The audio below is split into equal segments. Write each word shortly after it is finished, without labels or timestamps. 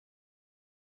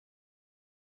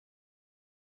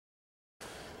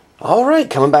Alright,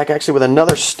 coming back actually with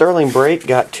another Sterling break.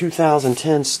 Got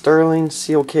 2010 Sterling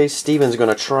seal case. Steven's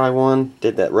going to try one.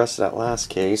 Did that rest of that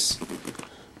last case.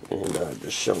 And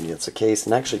just showing you it's a case.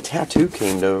 And actually Tattoo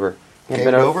came over. Came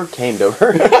over?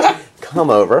 Come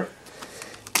over.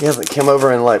 He hasn't come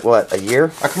over in like, what, a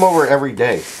year? I come over every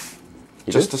day.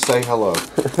 Just to say hello.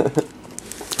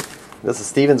 This is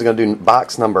Steven's going to do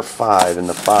box number 5 in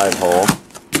the 5 hole.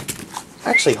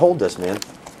 Actually, hold this, man.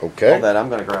 Okay. Hold that. I'm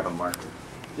going to grab a marker.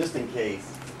 Just in case.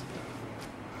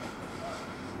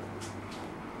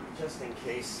 Just in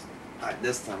case.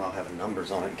 This time I'll have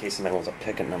numbers on it in case somebody wants to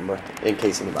pick a number. In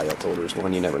case anybody else orders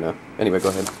one, you never know. Anyway, go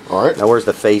ahead. All right. Now, where's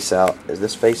the face out? Is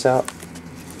this face out?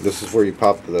 This is where you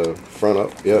pop the front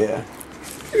up. Yep. Yeah.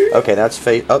 Okay, that's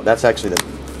face. Oh, that's actually the.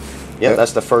 Yep,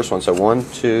 that's the first one. So 1,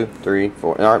 2, 3,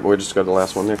 4. All right, we'll just go to the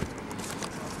last one there.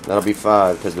 That'll be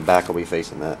 5 because the back will be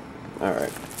facing that. All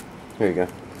right. Here you go.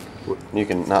 You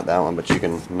can, not that one, but you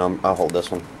can I'll hold this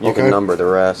one. You can number the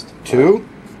rest. 2?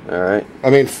 Alright.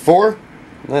 I mean 4?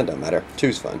 That doesn't matter.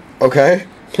 2's fine. Okay.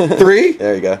 3?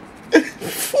 There you go.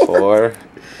 4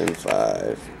 and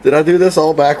 5. Did I do this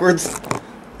all backwards?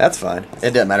 That's fine.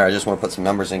 It doesn't matter. I just want to put some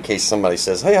numbers in case somebody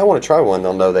says, hey, I want to try one.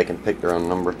 They'll know they can pick their own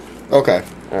number. Okay.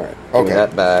 Alright. Okay.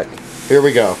 That back. Here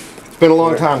we go. It's been a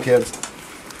long time, kids.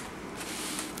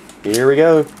 Here we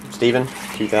go. Steven,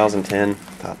 2010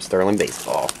 Top Sterling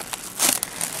Baseball.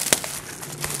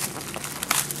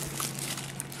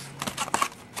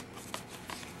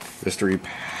 Mystery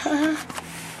pack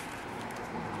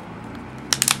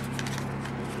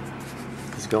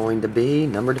is going to be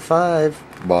number 5.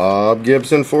 Bob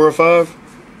Gibson, 4 of 5.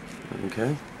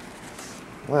 Okay.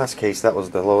 Last case, that was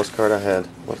the lowest card I had.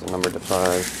 Was the number to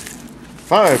 5.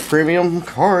 5 premium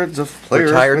cards of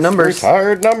players. Retired numbers.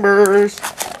 Retired numbers.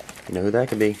 You know who that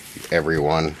could be?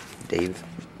 Everyone. Dave.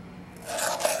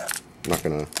 I'm not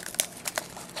gonna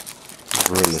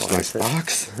ruin this nice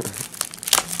box.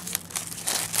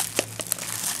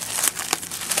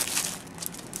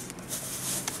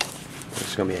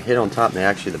 There's going to be a hit on top, and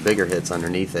actually the bigger hit's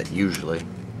underneath it, usually.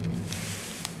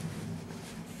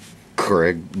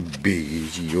 Craig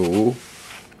Biggio.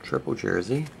 Triple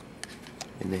jersey.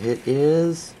 And the hit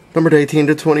is... Numbered 18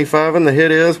 to 25, and the hit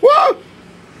is... Whoa!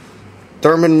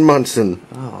 Thurman Munson.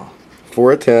 Oh.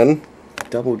 4 of 10.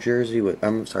 Double jersey with...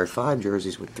 I'm sorry, 5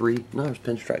 jerseys with 3... No, there's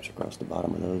pinstripes across the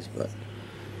bottom of those, but...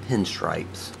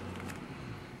 Pinstripes.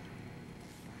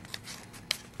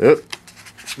 Yep.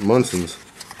 Munson's.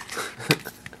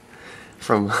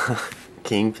 From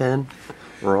Kingpin,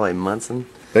 Roy Munson.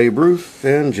 Babe Ruth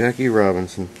and Jackie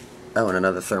Robinson. Oh, and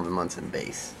another Thurman Munson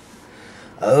base.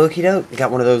 Okie doke.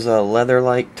 Got one of those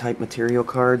leather-like type material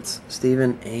cards,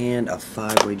 Steven, and a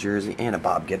 5-way jersey, and a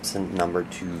Bob Gibson number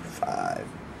 25.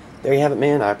 There you have it,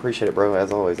 man. I appreciate it, bro,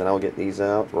 as always, and I'll get these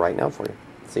out right now for you.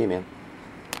 See you, man.